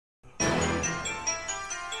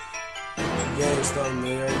gang stuff,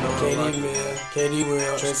 man. KD, man. KD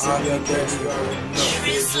will. Tracy, shout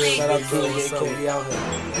out to KD out here.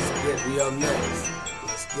 Let's get it. We up next.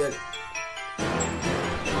 Let's get it.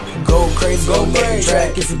 Go crazy, go make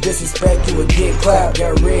track. If you disrespect, you will get clapped.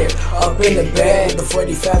 Got red up in the bag, the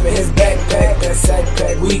 45 in his backpack. That sack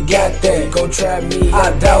pack, we got that. Go try me,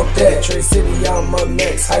 I doubt that. Trade City, I'm up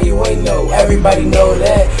next. How you ain't know? Everybody know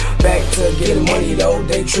that. Back to getting money though.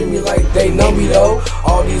 They treat me like they know me though.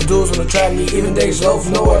 All these dudes wanna try me, even they loaf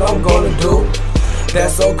know what I'm gonna do.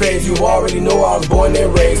 That's so crazy, you already know I was born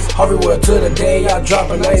and raised. Hollywood to the day I drop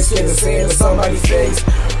a nice hit and say it to somebody's face.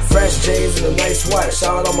 Fresh J's and a nice watch.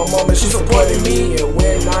 Shout out my mama, she supporting me. And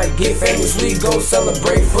when I get famous, we go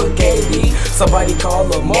celebrate for KD. Somebody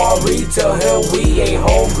call Amari, tell him we ain't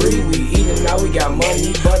hungry. We eating now, we got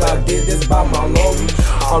money, but I did this by my lonely.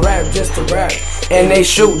 I rap just to rap, and they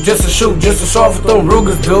shoot just to shoot, just to show off what them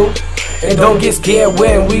Rugers do. And don't get scared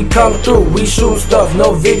when we come through. We shoot stuff,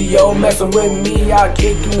 no video. Messing with me, I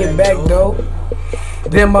kick in your back though.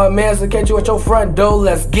 Then my mans will catch you at your front door.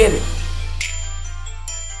 Let's get it.